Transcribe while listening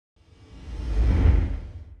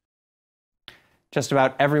Just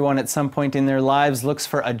about everyone at some point in their lives looks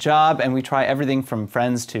for a job, and we try everything from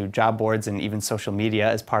friends to job boards and even social media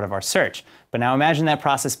as part of our search. But now imagine that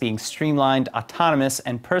process being streamlined, autonomous,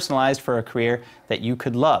 and personalized for a career that you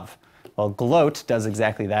could love. Well, Gloat does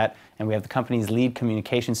exactly that, and we have the company's lead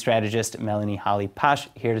communications strategist, Melanie Holly Pasch,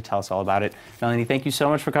 here to tell us all about it. Melanie, thank you so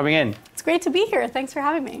much for coming in. It's great to be here. Thanks for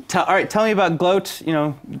having me. All right, tell me about Gloat,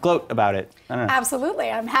 gloat about it. I don't know.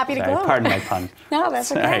 Absolutely. I'm happy to gloat. Pardon my pun. No,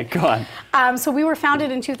 that's okay. All right, go on. So we were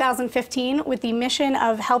founded in 2015 with the mission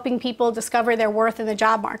of helping people discover their worth in the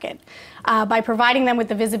job market by providing them with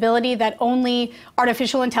the visibility that only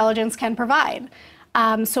artificial intelligence can provide.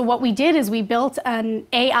 So what we did is we built an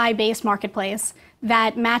AI-based marketplace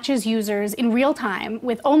that matches users in real time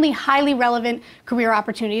with only highly relevant career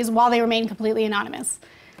opportunities while they remain completely anonymous.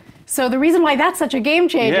 So the reason why that's such a game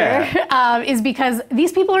changer is because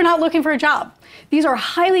these people are not looking for a job. These are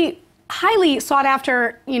highly sought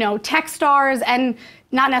after, tech stars, and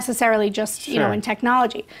not necessarily just, in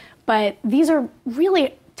technology. But these are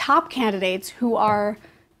really top candidates who are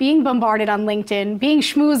being bombarded on LinkedIn, being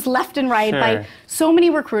schmoozed left and right by so many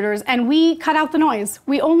recruiters, and we cut out the noise.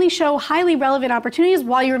 We only show highly relevant opportunities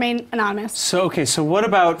while you remain anonymous. So what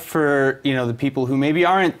about for, the people who maybe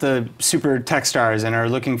aren't the super tech stars and are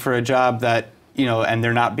looking for a job that, and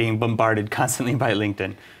they're not being bombarded constantly by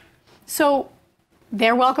LinkedIn? So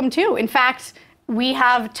they're welcome too. In fact, we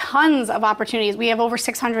have tons of opportunities. We have over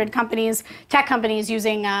 600 companies, tech companies,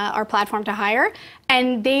 using our platform to hire,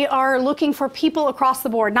 and they are looking for people across the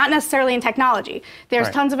board, not necessarily in technology. There's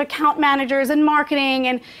tons of account managers and marketing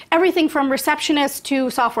and everything from receptionist to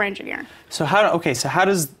software engineer. So how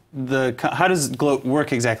does Gloat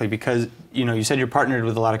work exactly? Because you said you're partnered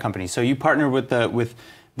with a lot of companies. So you partner with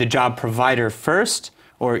the job provider first,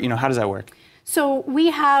 or how does that work? So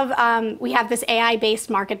we have this AI-based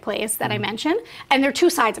marketplace that I mentioned, and there are two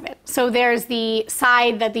sides of it. So there's the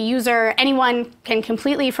side that the user, anyone can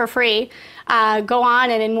completely for free go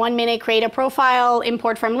on and in 1 minute create a profile,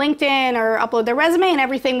 import from LinkedIn, or upload their resume, and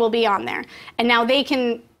everything will be on there. And now they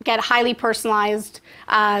can get highly personalized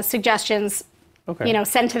suggestions,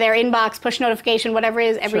 sent to their inbox, push notification, whatever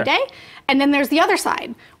it is, every day. And then there's the other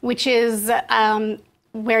side, which is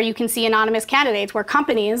where you can see anonymous candidates, where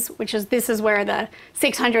companies, this is where the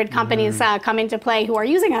 600 companies come into play who are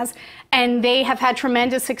using us, and they have had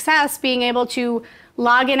tremendous success being able to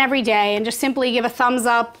log in every day and just simply give a thumbs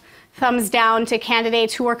up, thumbs down to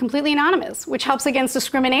candidates who are completely anonymous, which helps against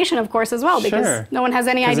discrimination, of course, as well, because no one has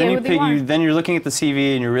any idea who they are. Then you're looking at the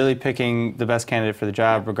CV and you're really picking the best candidate for the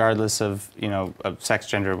job, regardless of, of sex,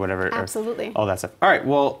 gender, whatever. Absolutely. All that stuff. All right,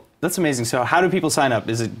 well, that's amazing. So how do people sign up?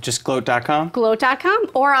 Is it just gloat.com?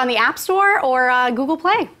 Gloat.com, or on the App Store, or Google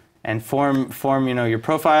Play. And form your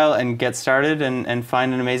profile and get started and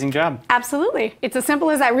find an amazing job. Absolutely. It's as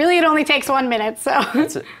simple as that. Really, it only takes 1 minute. So.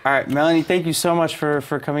 All right, Melanie, thank you so much for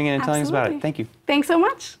coming in and telling us about it. Thank you. Thanks so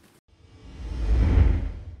much.